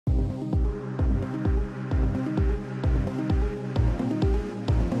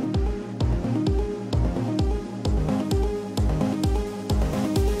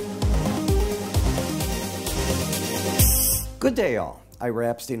Good day, all. Ira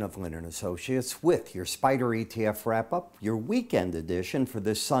Epstein of Linn & Associates with your SPDR ETF wrap-up, your weekend edition for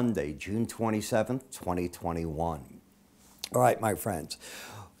this Sunday, June 27th, 2021. All right, my friends,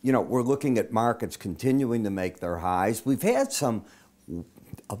 we're looking at markets continuing to make their highs. We've had some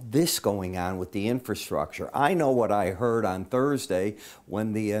of this going on with the infrastructure. I know what I heard on Thursday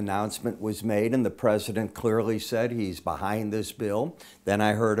when the announcement was made and the president clearly said he's behind this bill. Then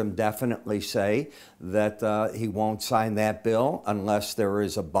I heard him definitely say that he won't sign that bill unless there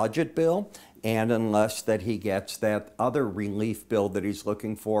is a budget bill and unless that he gets that other relief bill that he's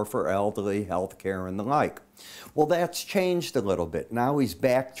looking for elderly health care and the like. Well, that's changed a little bit. Now he's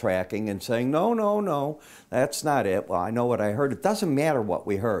backtracking and saying, no, that's not it. Well, I know what I heard. It doesn't matter what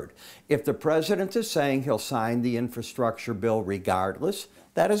we heard. If the president is saying he'll sign the infrastructure bill regardless,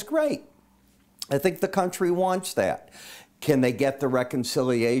 that is great. I think the country wants that. Can they get the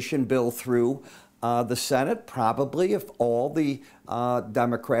reconciliation bill through the Senate? Probably, if all the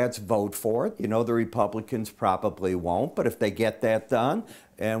Democrats vote for it. The Republicans probably won't, but if they get that done,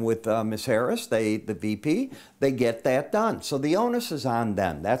 and with Ms. Harris, the VP, they get that done. So the onus is on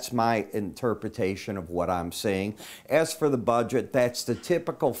them. That's my interpretation of what I'm seeing. As for the budget, that's the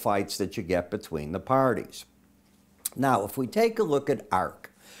typical fights that you get between the parties. Now, if we take a look at ARK,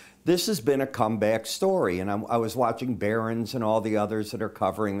 this has been a comeback story, and I was watching Barron's and all the others that are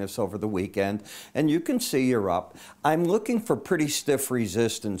covering this over the weekend, and you can see you're up. I'm looking for pretty stiff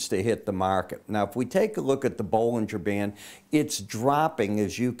resistance to hit the market. Now, if we take a look at the Bollinger Band, it's dropping,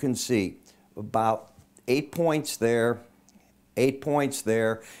 as you can see, about 8 points there, 8 points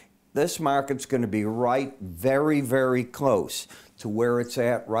there. This market's going to be right very, very close to where it's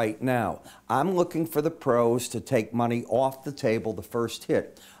at right now. I'm looking for the pros to take money off the table the first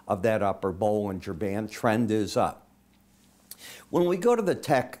hit of that upper Bollinger Band. Trend is up. When we go to the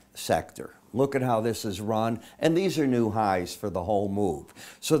tech sector, look at how this is run, and these are new highs for the whole move.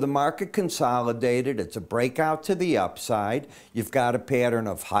 So the market consolidated. It's a breakout to the upside. You've got a pattern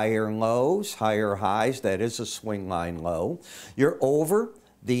of higher lows, higher highs. That is a swing line low. You're over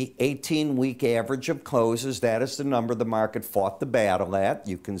the 18-week average of closes. That is the number the market fought the battle at.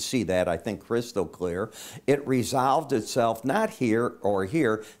 You can see that, I think, crystal clear. It resolved itself, not here or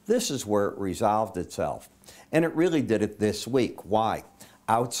here. This is where it resolved itself. And it really did it this week. Why?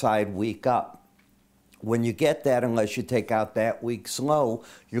 Outside week up. When you get that, unless you take out that week's low,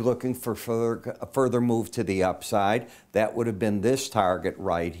 you're looking for a further move to the upside. That would have been this target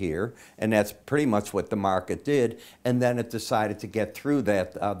right here, and that's pretty much what the market did. And then it decided to get through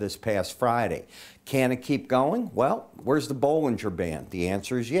that this past Friday. Can it keep going? Well, where's the Bollinger Band? The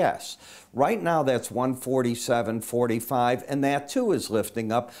answer is yes. Right now, that's 147.45, and that too is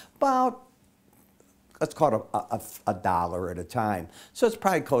lifting up about, let's call it a dollar at a time. So it's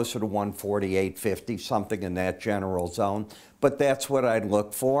probably closer to 148.50, something in that general zone. But that's what I'd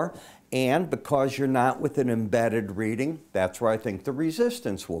look for. And because you're not with an embedded reading, that's where I think the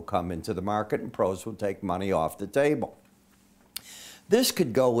resistance will come into the market and pros will take money off the table. This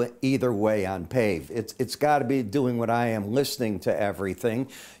could go either way on PAVE. It's got to be doing what I am, listening to everything.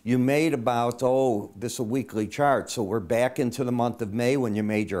 You made about, this is a weekly chart, so we're back into the month of May when you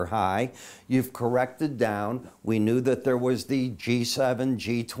made your high. You've corrected down. We knew that there was the G7,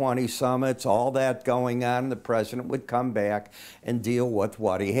 G20 summits, all that going on. The president would come back and deal with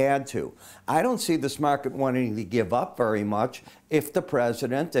what he had to. I don't see this market wanting to give up very much if the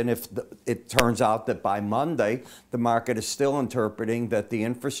president, and if it turns out that by Monday the market is still interpreting that the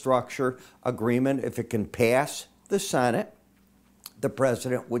infrastructure agreement, if it can pass the Senate, the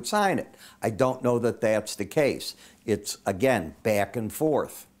president would sign it. I don't know that that's the case. It's, again, back and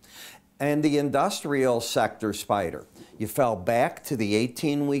forth. And the industrial sector, spider, you fell back to the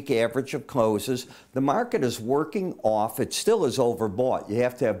 18-week average of closes. The market is working off. It still is overbought. You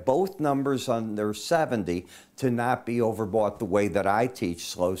have to have both numbers under 70 to not be overbought the way that I teach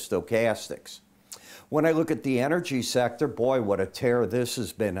slow stochastics. When I look at the energy sector, boy, what a tear this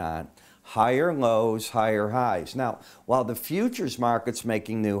has been on. Higher lows, higher highs. Now, while the futures market's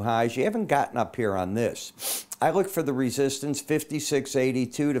making new highs, you haven't gotten up here on this. I look for the resistance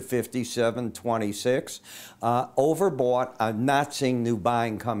 56.82 to 57.26. Overbought. I'm not seeing new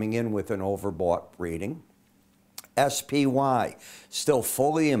buying coming in with an overbought reading. SPY, still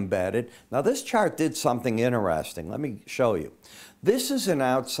fully embedded. Now, this chart did something interesting. Let me show you. This is an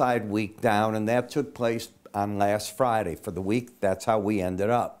outside week down, and that took place on last Friday. For the week, that's how we ended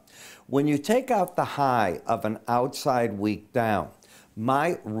up. When you take out the high of an outside week down,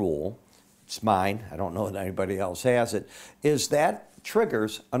 my rule, it's mine, I don't know that anybody else has it, is that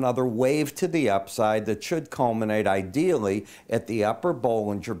triggers another wave to the upside that should culminate ideally at the upper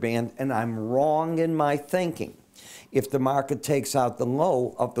Bollinger Band, and I'm wrong in my thinking. if the market takes out the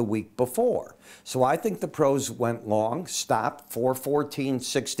low of the week before. So I think the pros went long, stopped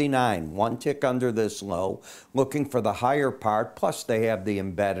 414.69, one tick under this low, looking for the higher part, plus they have the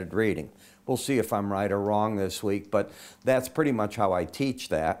embedded reading. We'll see if I'm right or wrong this week, but that's pretty much how I teach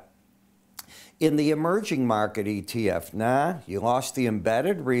that. In the emerging market ETF, you lost the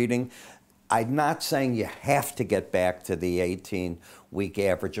embedded reading. I'm not saying you have to get back to the 18-week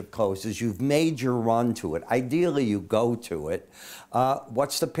average of closes. You've made your run to it. Ideally, you go to it.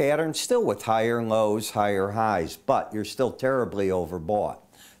 What's the pattern? Still with higher lows, higher highs, but you're still terribly overbought.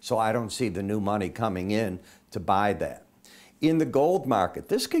 So I don't see the new money coming in to buy that. In the gold market,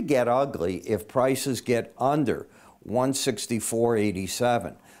 this could get ugly if prices get under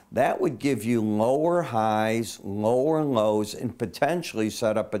 164.87. That would give you lower highs, lower lows, and potentially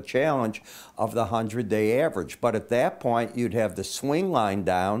set up a challenge of the 100-day average. But at that point, you'd have the swing line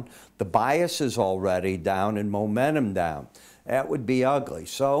down, the bias is already down, and momentum down. That would be ugly.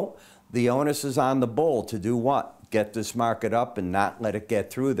 So the onus is on the bull to do what? Get this market up and not let it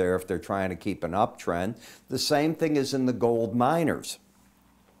get through there if they're trying to keep an uptrend. The same thing is in the gold miners.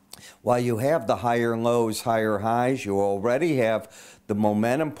 While you have the higher lows, higher highs, you already have the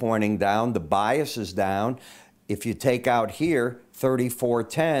momentum pointing down, the bias is down. If you take out here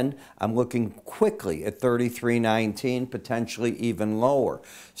 34.10, I'm looking quickly at 33.19, potentially even lower.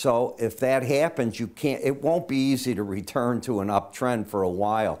 So if that happens, it won't be easy to return to an uptrend for a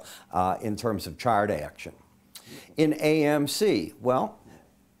while in terms of chart action. In AMC, well,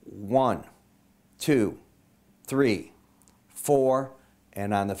 1, 2, 3, 4,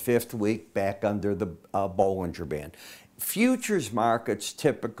 and on the 5th week, back under the Bollinger Band. Futures markets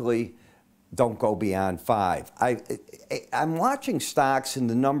typically don't go beyond 5. I'm watching stocks and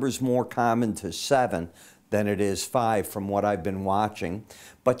the number's more common to 7 than it is 5 from what I've been watching.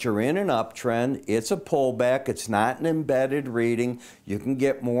 But you're in an uptrend. It's a pullback. It's not an embedded reading. You can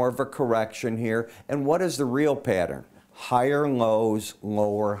get more of a correction here. And what is the real pattern? Higher lows,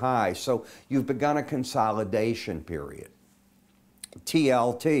 lower highs. So you've begun a consolidation period.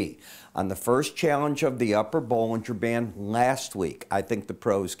 TLT, on the first challenge of the upper Bollinger Band last week, I think the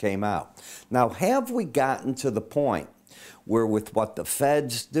pros came out. Now, have we gotten to the point where with what the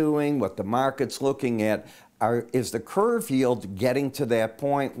Fed's doing, what the market's looking at, is the curve yield getting to that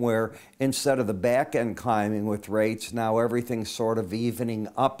point where instead of the back end climbing with rates, now everything's sort of evening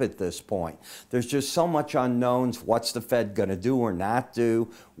up at this point? There's just so much unknowns. What's the Fed going to do or not do?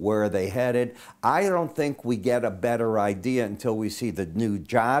 Where are they headed? I don't think we get a better idea until we see the new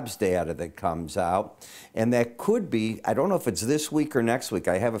jobs data that comes out. And that could be, I don't know if it's this week or next week.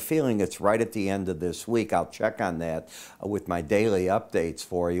 I have a feeling it's right at the end of this week. I'll check on that with my daily updates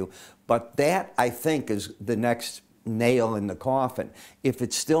for you. But that, I think, is the next nail in the coffin. If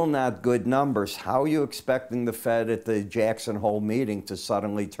it's still not good numbers, how are you expecting the Fed at the Jackson Hole meeting to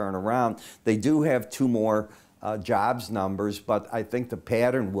suddenly turn around? They do have 2 more jobs numbers, but I think the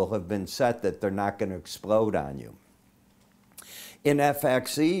pattern will have been set that they're not going to explode on you. In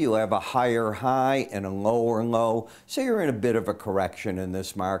FXE, you have a higher high and a lower low, so you're in a bit of a correction in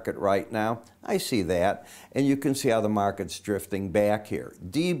this market right now. I see that, and you can see how the market's drifting back here.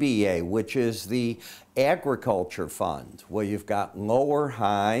 DBA, which is the agriculture fund, where you've got lower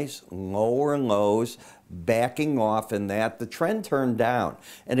highs, lower lows, backing off in that. The trend turned down,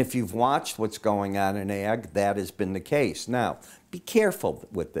 and if you've watched what's going on in ag, that has been the case. Now, be careful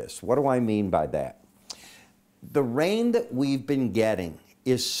with this. What do I mean by that? The rain that we've been getting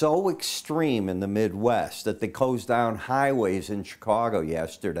is so extreme in the Midwest that they closed down highways in Chicago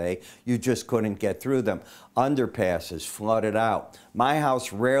yesterday. You just couldn't get through them. Underpasses flooded out. My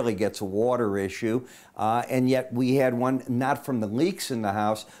house rarely gets a water issue, and yet we had one, not from the leaks in the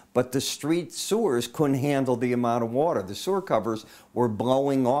house, but the street sewers couldn't handle the amount of water. The sewer covers were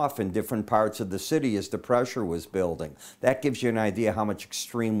blowing off in different parts of the city as the pressure was building. That gives you an idea how much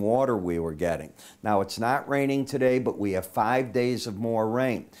extreme water we were getting. Now, it's not raining today, but we have 5 days of more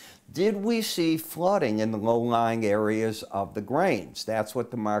rain. Did we see flooding in the low-lying areas of the grains? That's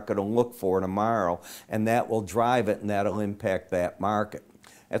what the market will look for tomorrow, and that will drive it, and that'll impact that market.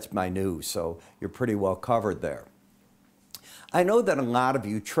 That's my news, so you're pretty well covered there. I know that a lot of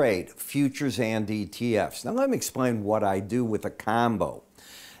you trade futures and ETFs. Now let me explain what I do with a combo.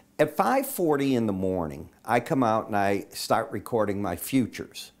 At 5:40 in the morning, I come out and I start recording my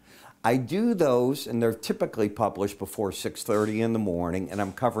futures. I do those, and they're typically published before 6:30 in the morning, and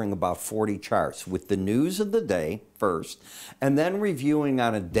I'm covering about 40 charts with the news of the day first, and then reviewing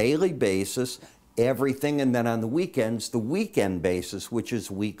on a daily basis everything, and then on the weekends, the weekend basis, which is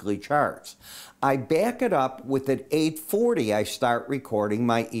weekly charts. I back it up with at 8:40, I start recording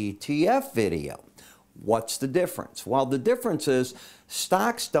my ETF video. What's the difference? Well, the difference is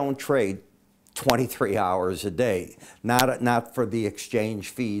stocks don't trade 23 hours a day, not for the exchange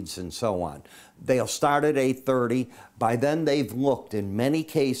feeds and so on. They'll start at 8:30. By then they've looked in many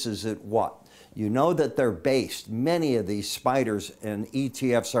cases at what? You know that they're based, many of these spiders and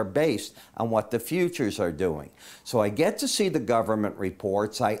ETFs are based on what the futures are doing. So I get to see the government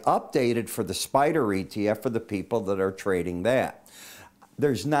reports. I updated for the spider ETF for the people that are trading that.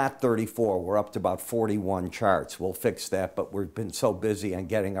 There's not 34. We're up to about 41 charts. We'll fix that, but we've been so busy on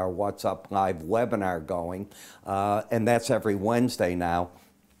getting our What's Up Live webinar going, and that's every Wednesday now,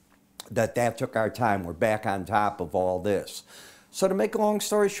 that took our time. We're back on top of all this. So to make a long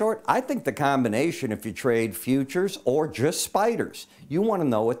story short, I think the combination, if you trade futures or just spiders, you want to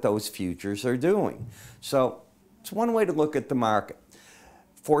know what those futures are doing. So it's one way to look at the market.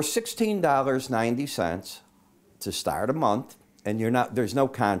 For $16.90 to start a month, and there's no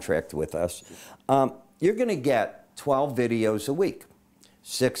contract with us, you're going to get 12 videos a week.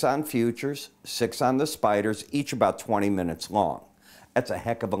 6 on futures, 6 on the spiders, each about 20 minutes long. That's a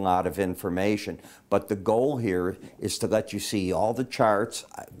heck of a lot of information, but the goal here is to let you see all the charts.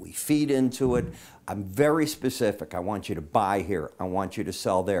 We feed into it. I'm very specific. I want you to buy here. I want you to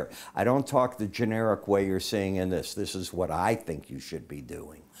sell there. I don't talk the generic way you're seeing in this. This is what I think you should be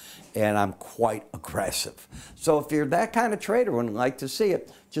doing, and I'm quite aggressive. So if you're that kind of trader and would like to see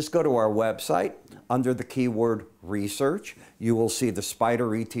it, just go to our website. Under the keyword research, you will see the spider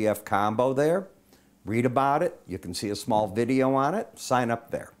ETF combo there. Read about it. You can see a small video on it. Sign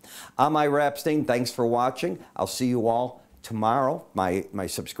up there. I'm Ira Epstein. Thanks for watching. I'll see you all tomorrow, my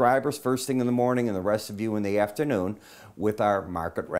subscribers, first thing in the morning, and the rest of you in the afternoon with our market